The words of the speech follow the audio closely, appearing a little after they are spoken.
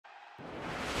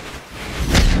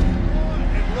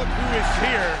look who is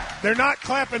here. They're not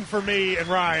clapping for me and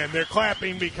Ryan. They're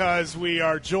clapping because we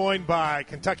are joined by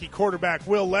Kentucky quarterback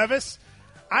Will Levis.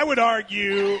 I would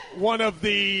argue one of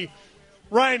the –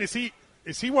 Ryan, is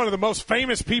he one of the most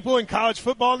famous people in college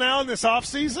football now in this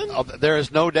offseason? Oh, there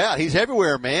is no doubt. He's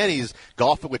everywhere, man. He's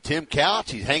golfing with Tim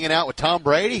Couch. He's hanging out with Tom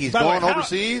Brady. He's going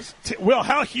overseas. Will,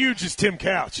 how huge is Tim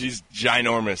Couch? He's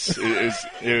ginormous.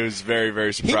 It was very,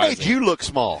 very surprising. He made you look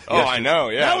small. Oh, I know,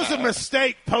 yeah. That was a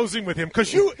mistake posing with him because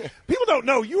people don't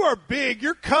know. You are big,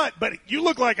 you're cut, but you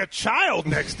look like a child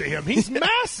next to him. He's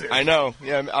massive. I know,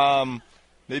 yeah.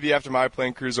 Maybe after my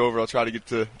playing career's over, I'll try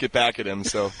to get back at him,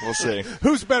 so we'll see.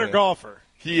 Who's better golfer?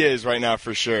 He is right now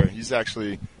for sure. He's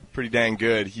actually pretty dang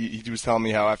good. He was telling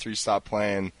me how after he stopped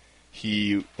playing,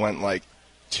 he went like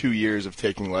 2 years of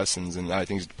taking lessons, and I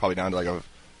think he's probably down to like a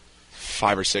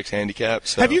 5 or 6 handicap.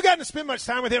 So. Have you gotten to spend much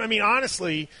time with him? I mean,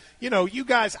 honestly, you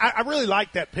guys, I really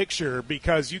like that picture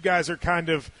because you guys are kind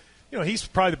of, he's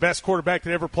probably the best quarterback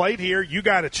that ever played here. You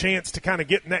got a chance to kind of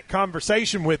get in that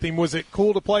conversation with him. Was it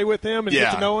cool to play with him and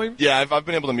get to know him? Yeah, I've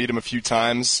been able to meet him a few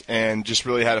times and just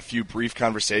really had a few brief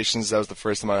conversations. That was the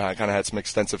first time I kind of had some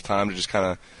extensive time to just kind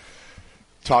of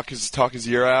talk his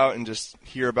ear out and just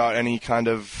hear about any kind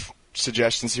of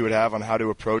suggestions he would have on how to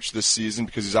approach this season,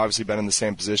 because he's obviously been in the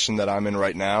same position that I'm in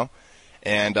right now.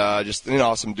 And just an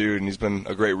awesome dude, and he's been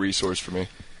a great resource for me.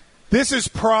 This is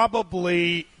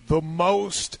probably the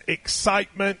most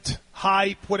excitement,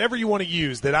 hype, whatever you want to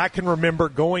use, that I can remember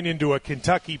going into a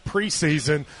Kentucky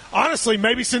preseason. Honestly,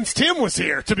 maybe since Tim was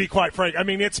here, to be quite frank. I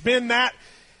mean, it's been that.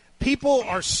 People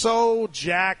are so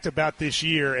jacked about this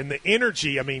year and the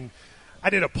energy. I mean, I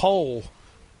did a poll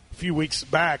a few weeks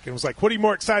back and was like, what are you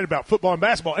more excited about, football and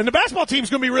basketball? And the basketball team's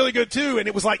going to be really good, too, and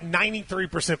it was like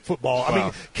 93% football. Wow. I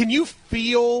mean, can you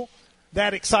feel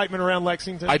that excitement around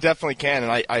Lexington? I definitely can,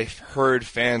 and I've heard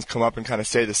fans come up and kind of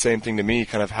say the same thing to me,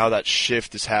 kind of how that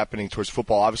shift is happening towards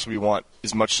football. Obviously, we want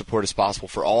as much support as possible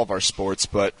for all of our sports,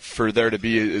 but for there to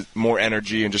be more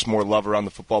energy and just more love around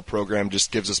the football program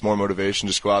just gives us more motivation.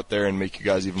 Just go out there and make you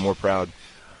guys even more proud.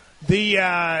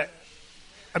 I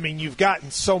mean, you've gotten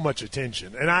so much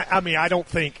attention, and I don't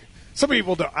think some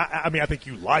people don't. I think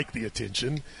you like the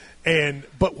attention.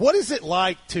 But what is it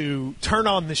like to turn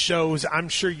on the shows I'm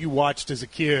sure you watched as a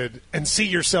kid and see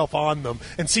yourself on them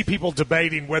and see people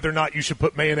debating whether or not you should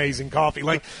put mayonnaise in coffee?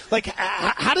 Like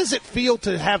how does it feel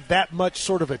to have that much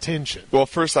sort of attention? Well,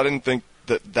 first, I didn't think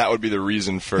that would be the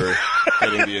reason for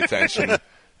getting the attention.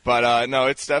 But, no,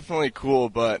 it's definitely cool.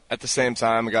 But at the same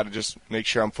time, I got to just make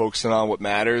sure I'm focusing on what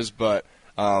matters. But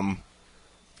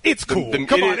it's cool.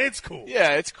 It's cool.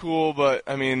 Yeah, it's cool. But,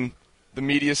 I mean, the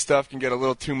media stuff can get a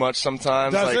little too much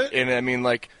sometimes. Does it? And, I mean,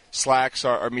 like, Slacks,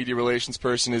 our media relations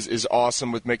person, is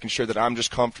awesome with making sure that I'm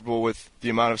just comfortable with the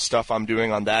amount of stuff I'm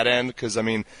doing on that end. Because, I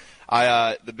mean,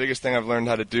 the biggest thing I've learned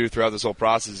how to do throughout this whole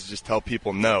process is just tell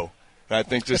people no. And I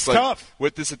think just it's tough.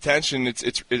 With this attention,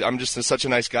 I'm just such a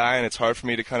nice guy, and it's hard for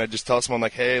me to kind of just tell someone,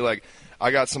 like, hey, like,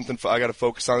 I got something I got to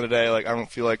focus on today. Like, I don't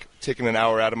feel like taking an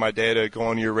hour out of my day to go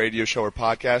on your radio show or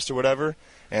podcast or whatever.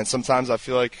 And sometimes I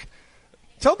feel like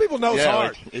telling people no is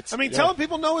hard. Like, telling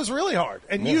people no is really hard.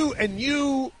 And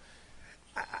you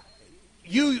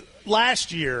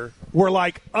last year were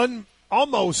like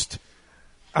almost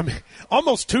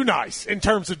too nice in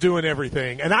terms of doing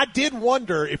everything. And I did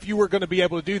wonder if you were going to be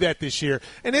able to do that this year.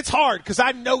 And it's hard because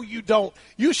I know you don't.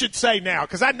 You should say now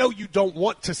because I know you don't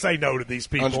want to say no to these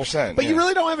people. 100%, but you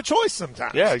really don't have a choice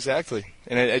sometimes. Yeah, exactly.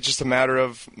 And it's just a matter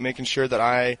of making sure that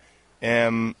I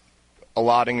am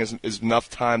allotting is enough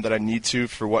time that I need to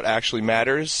for what actually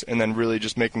matters, and then really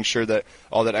just making sure that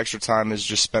all that extra time is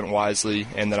just spent wisely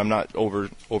and that I'm not over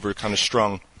kind of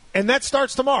strung. And that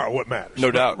starts tomorrow, what matters.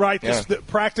 No doubt. Right? Yeah. The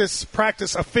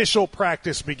official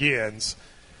practice begins.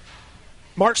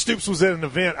 Mark Stoops was at an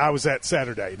event I was at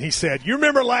Saturday, and he said, you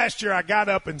remember last year I got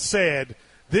up and said,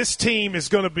 this team is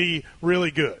going to be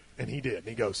really good. And he did. And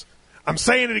he goes, I'm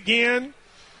saying it again,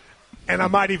 and I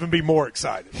might even be more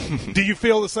excited. Do you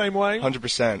feel the same way?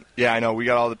 100%. Yeah, I know. We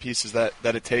got all the pieces that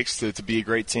it takes to be a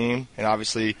great team, and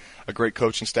obviously a great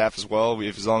coaching staff as well.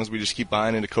 As long as we just keep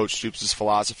buying into Coach Stoops'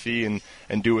 philosophy and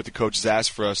do what the coaches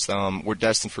ask for us, we're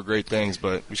destined for great things,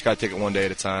 but we just got to take it one day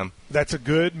at a time. That's a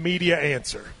good media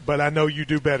answer, but I know you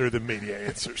do better than media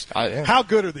answers. Yeah. How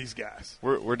good are these guys?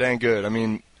 We're dang good. I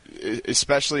mean,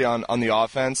 especially on the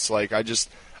offense, like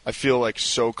I feel like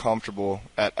so comfortable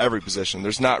at every position.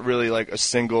 There's not really like a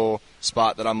single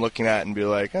spot that I'm looking at and be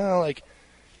like, oh, like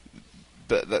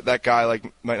that guy like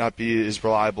might not be as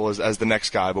reliable as the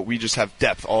next guy, but we just have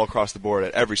depth all across the board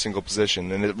at every single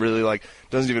position, and it really like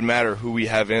doesn't even matter who we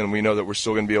have in. We know that we're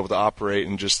still going to be able to operate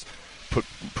and just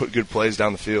put good plays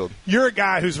down the field. You're a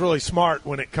guy who's really smart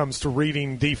when it comes to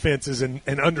reading defenses and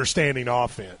understanding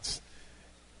offense.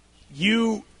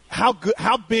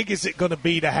 How big is it going to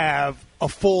be to have a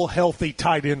full, healthy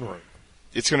tight end room?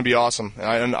 It's going to be awesome.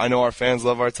 I know our fans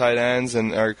love our tight ends,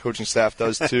 and our coaching staff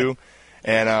does too.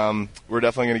 And we're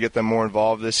definitely going to get them more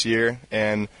involved this year.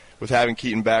 And with having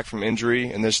Keaton back from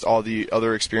injury and just all the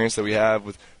other experience that we have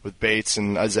with Bates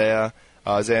and Isaiah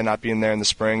not being there in the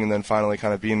spring, and then finally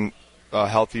kind of being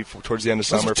healthy towards the end of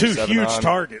summer. Those are two huge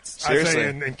targets. Seriously.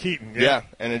 Isaiah and Keaton. Yeah,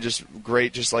 and it's just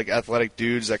great, just like athletic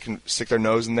dudes that can stick their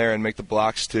nose in there and make the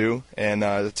blocks too. And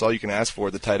that's all you can ask for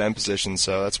at the tight end position.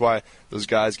 So that's why those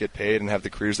guys get paid and have the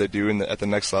careers they do at the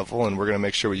next level, and we're going to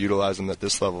make sure we utilize them at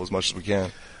this level as much as we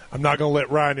can. I'm not going to let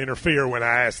Ryan interfere when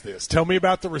I ask this. Tell me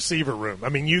about the receiver room. I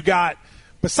mean, you got,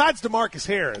 besides DeMarcus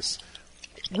Harris,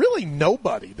 really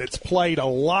nobody that's played a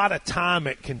lot of time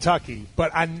at Kentucky, but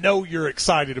I know you're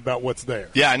excited about what's there.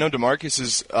 Yeah, I know DeMarcus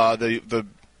is the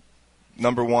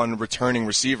number one returning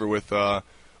receiver with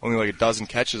only like a dozen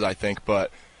catches, I think,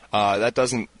 but that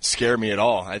doesn't scare me at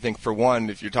all. I think, for one,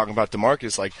 if you're talking about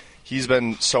DeMarcus, like, he's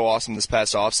been so awesome this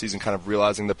past offseason, kind of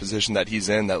realizing the position that he's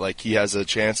in, that like he has a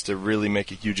chance to really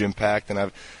make a huge impact.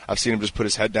 And I've seen him just put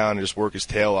his head down and just work his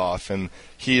tail off. And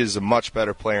he is a much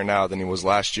better player now than he was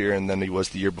last year and than he was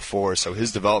the year before. So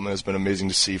his development has been amazing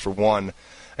to see, for one.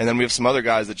 And then we have some other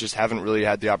guys that just haven't really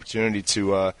had the opportunity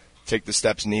to take the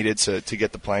steps needed to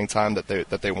get the playing time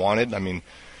that they wanted. I mean,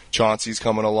 Chauncey's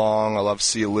coming along. I love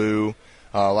Sialu.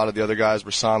 A lot of the other guys,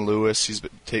 Rasan Lewis, he's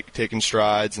been taking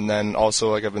strides. And then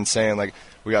also, like I've been saying, like,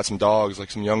 we got some dogs,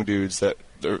 like some young dudes that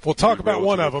we'll talk about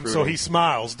one of them, so he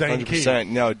smiles. Dane 100%.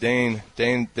 No, Dane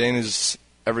is,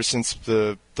 ever since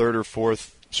the third or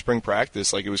fourth spring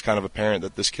practice, like, it was kind of apparent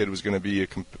that this kid was going to be a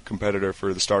competitor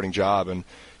for the starting job, and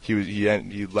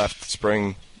he left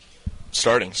spring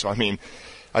starting. So, I mean,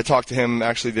 I talked to him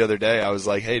actually the other day. I was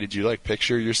like, hey, did you, like,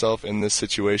 picture yourself in this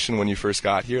situation when you first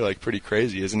got here? Like, pretty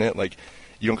crazy, isn't it? Like,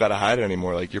 you don't got to hide it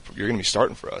anymore. Like, you're going to be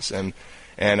starting for us. And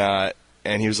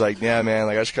he was like, yeah, man,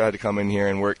 like, I just got to come in here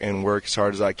and work as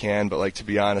hard as I can. But, like, to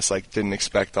be honest, like, didn't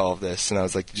expect all of this. And I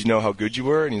was like, did you know how good you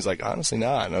were? And he's like, honestly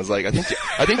not. And I was like, I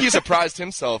think he surprised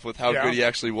himself with how good he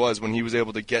actually was when he was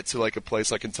able to get to, like, a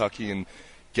place like Kentucky and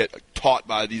get taught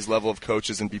by these level of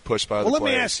coaches and be pushed by other players. Well,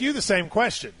 let me ask you the same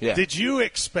question. Yeah. Did you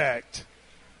expect,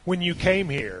 when you came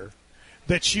here,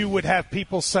 that you would have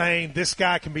people saying this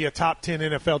guy can be a top 10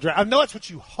 NFL draft? I know that's what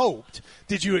you hoped.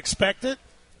 Did you expect it?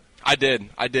 I did.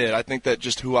 I think that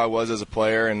just who I was as a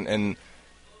player and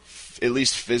at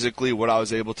least physically what I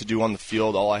was able to do on the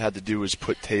field, all I had to do was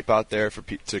put tape out there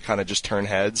to kind of just turn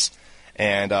heads.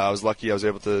 And I was lucky I was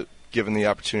able to, given the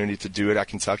opportunity to do it at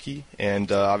Kentucky. And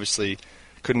obviously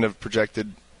couldn't have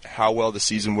projected how well the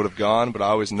season would have gone, but I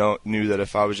always knew that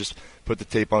if I was just put the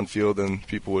tape on field, then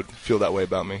people would feel that way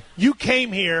about me. You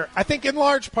came here, I think, in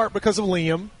large part because of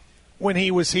Liam when he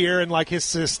was here and, like, his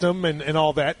system and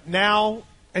all that. Now,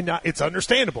 and it's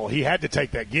understandable, he had to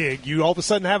take that gig. You all of a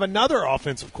sudden have another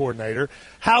offensive coordinator.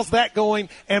 How's that going?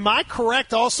 Am I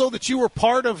correct also that you were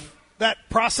part of that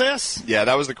process? Yeah,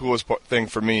 that was the coolest thing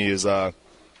for me is I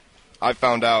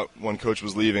found out when Coach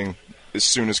was leaving as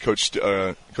soon as Coach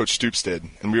Stoops did.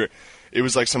 And it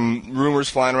was like some rumors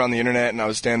flying around the internet, and I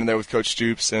was standing there with Coach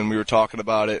Stoops, and we were talking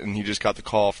about it, and he just got the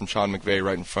call from Sean McVay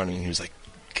right in front of me, and he was like,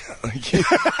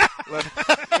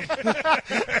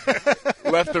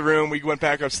 left the room. We went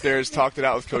back upstairs, talked it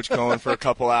out with Coach Cohen for a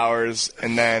couple hours,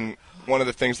 and then one of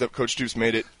the things that Coach Stoops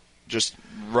made it just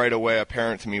right away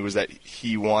apparent to me was that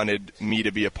he wanted me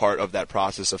to be a part of that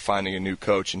process of finding a new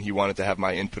coach, and he wanted to have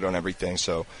my input on everything.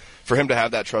 So for him to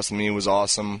have that trust in me was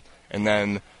awesome. And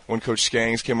then when Coach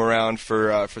Skangs came around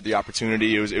for the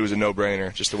opportunity, it was a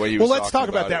no-brainer, just the way he was talking about it. Well, let's talk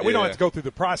about that. We don't have to go through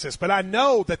the process, but I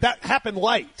know that happened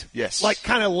late. Yes. Like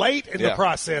kind of late in the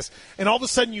process, and all of a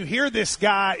sudden you hear this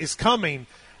guy is coming.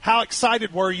 How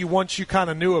excited were you once you kind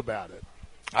of knew about it?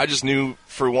 I just knew,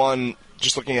 for one,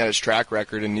 just looking at his track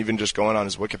record and even just going on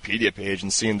his Wikipedia page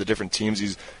and seeing the different teams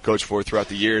he's coached for throughout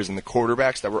the years and the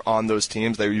quarterbacks that were on those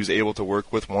teams that he was able to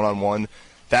work with one-on-one,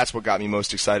 that's what got me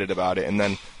most excited about it. And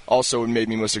then also what made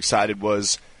me most excited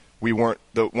was one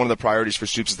of the priorities for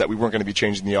Stoops is that we weren't going to be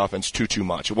changing the offense too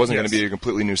much. It wasn't going to be a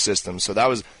completely new system. So that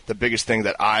was the biggest thing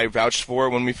that I vouched for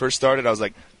when we first started. I was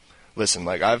like, listen,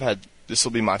 like this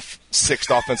will be my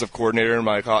sixth offensive coordinator in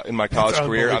my college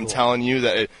career. I'm telling you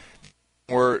that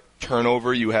the more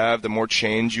turnover you have, the more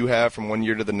change you have from one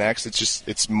year to the next,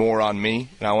 it's more on me.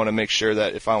 And I want to make sure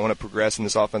that if I want to progress and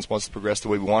this offense wants to progress the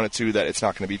way we want it to, that it's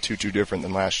not going to be too different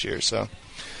than last year. So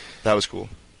that was cool.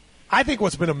 I think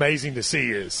what's been amazing to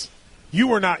see is you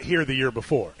were not here the year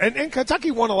before. And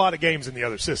Kentucky won a lot of games in the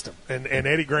other system, and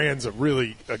Eddie Grand's a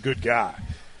good guy.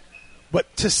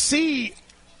 But to see,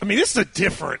 I mean, this is a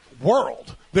different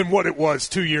world than what it was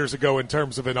 2 years ago in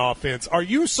terms of an offense. Are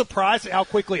you surprised at how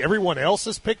quickly everyone else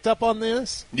has picked up on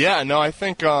this? Yeah, no, I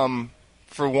think,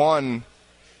 for one,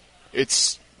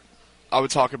 I would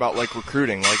talk about, like,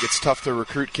 recruiting. Like, it's tough to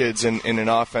recruit kids in an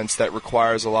offense that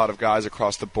requires a lot of guys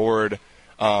across the board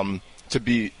to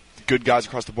be good guys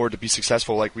across the board to be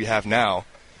successful like we have now.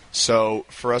 So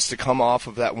for us to come off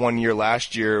of that 1 year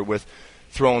last year with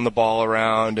throwing the ball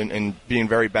around and being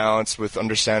very balanced with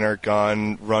under center,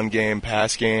 gun, run game,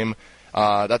 pass game,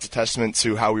 that's a testament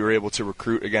to how we were able to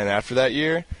recruit again after that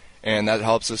year, and that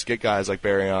helps us get guys like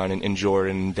Barryon and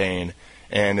Jordan and Dane.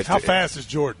 And how fast is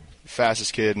Jordan?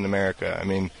 Fastest kid in America. I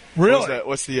mean, really?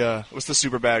 What's the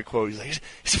super bad quote? He's like,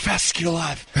 he's the fastest kid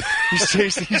alive.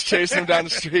 He's chasing him down the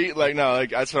street. Like, no, like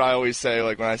that's what I always say.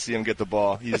 Like when I see him get the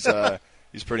ball, he's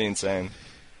pretty insane.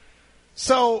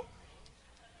 So,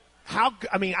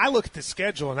 I look at the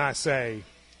schedule and I say,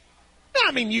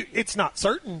 it's not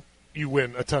certain you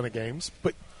win a ton of games,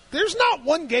 but there's not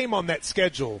one game on that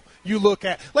schedule you look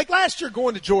at. Like last year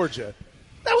going to Georgia,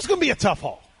 that was going to be a tough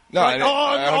haul. No, right?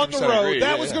 on the road, agree.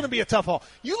 that was going to be a tough haul.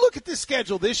 You look at this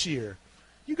schedule this year,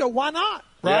 you go, why not?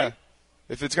 Right? Yeah.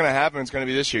 If it's going to happen, it's going to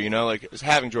be this year. Like it's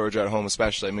having Georgia at home,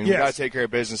 especially. I mean, we got to take care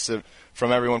of business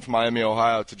from everyone from Miami,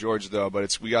 Ohio to Georgia, though.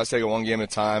 But we got to take it one game at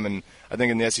a time. And I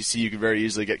think in the SEC, you could very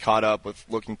easily get caught up with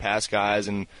looking past guys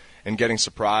and getting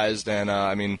surprised. And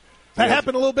that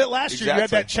happened a little bit last year. You had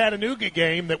that Chattanooga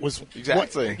game that was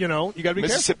exactly. You got to be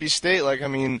Mississippi State.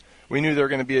 We knew they were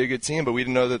going to be a good team, but we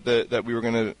didn't know that we were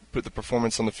going to put the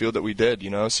performance on the field that we did,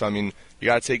 So, you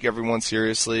got to take everyone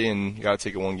seriously, and you got to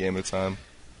take it one game at a time.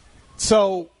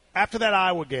 So, after that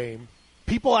Iowa game,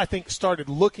 people, I think, started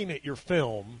looking at your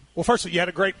film. Well, first of all, you had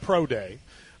a great pro day,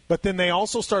 but then they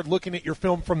also started looking at your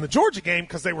film from the Georgia game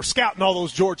because they were scouting all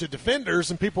those Georgia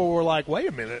defenders, and people were like, wait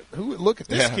a minute, look at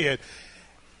this kid.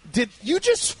 Did you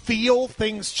just feel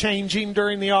things changing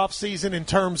during the offseason in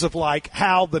terms of,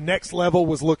 how the next level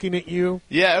was looking at you?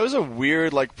 Yeah, it was a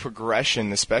weird,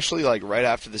 progression, especially, right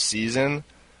after the season.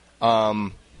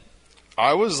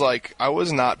 I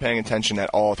was not paying attention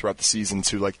at all throughout the season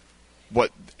to,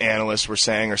 what analysts were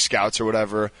saying or scouts or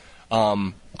whatever.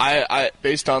 I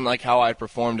based on, how I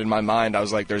performed in my mind, I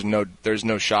was like, there's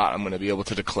no shot I'm going to be able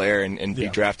to declare and be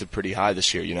drafted pretty high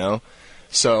this year,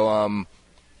 So,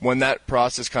 when that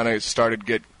process kind of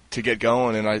started to get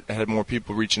going, and I had more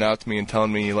people reaching out to me and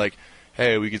telling me,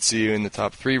 hey, we could see you in the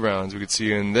top 3 rounds, we could see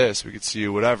you in this, we could see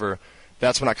you whatever,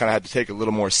 that's when I kind of had to take it a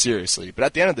little more seriously. But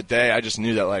at the end of the day, I just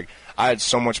knew that, I had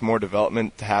so much more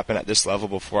development to happen at this level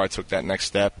before I took that next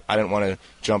step. I didn't want to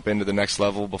jump into the next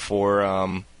level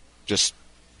before just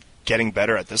getting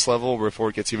better at this level before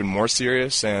it gets even more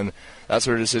serious, and that's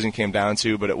what the decision came down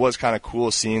to. But it was kind of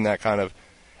cool seeing that kind of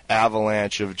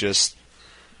avalanche of just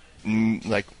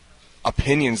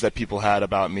opinions that people had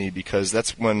about me, because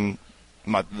that's when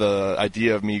the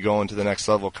idea of me going to the next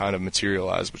level kind of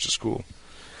materialized, which is cool.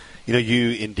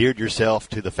 You endeared yourself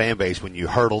to the fan base when you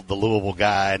hurdled the Louisville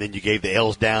guy and then you gave the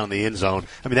L's down in the end zone.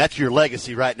 That's your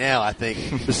legacy right now, I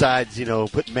think, besides,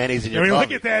 putting mayonnaise in your coffee.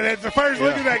 Look at that. That's the first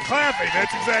look at that clapping.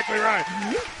 That's exactly right.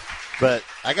 But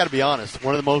I got to be honest,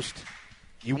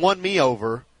 you won me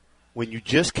over when you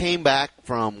just came back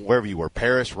from wherever you were,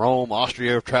 Paris, Rome,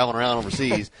 Austria, traveling around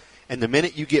overseas, and the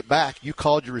minute you get back, you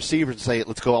called your receivers and say,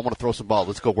 let's go, I want to throw some balls,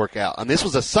 let's go work out. And this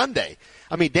was a Sunday.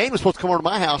 Dane was supposed to come over to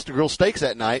my house to grill steaks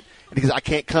that night, and he goes, I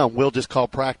can't come. We'll just call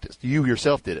practice. You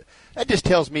yourself did it. That just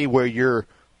tells me where your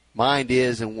mind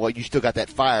is and what you still got that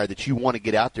fire that you want to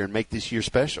get out there and make this year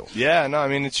special. Yeah, no,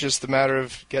 it's just a matter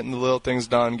of getting the little things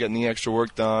done, getting the extra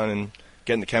work done, and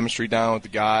getting the chemistry down with the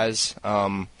guys.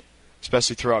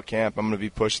 Especially throughout camp, I'm going to be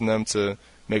pushing them to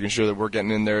making sure that we're getting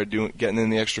in there, getting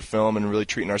in the extra film, and really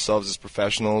treating ourselves as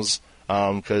professionals.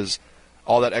 Because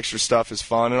all that extra stuff is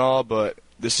fun and all, but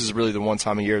this is really the one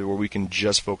time a year where we can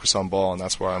just focus on ball, and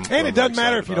that's where I'm. And it doesn't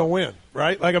matter if you don't win,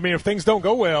 right? If things don't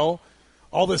go well,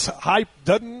 all this hype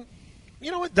doesn't,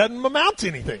 it doesn't amount to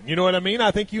anything. You know what I mean? I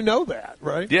think you know that,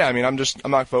 right? Yeah,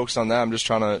 I'm not focused on that. I'm just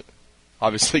trying to,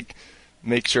 obviously,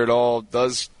 make sure it all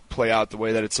does play out the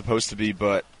way that it's supposed to be,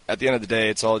 but at the end of the day,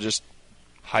 it's all just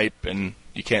hype, and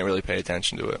you can't really pay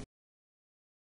attention to it.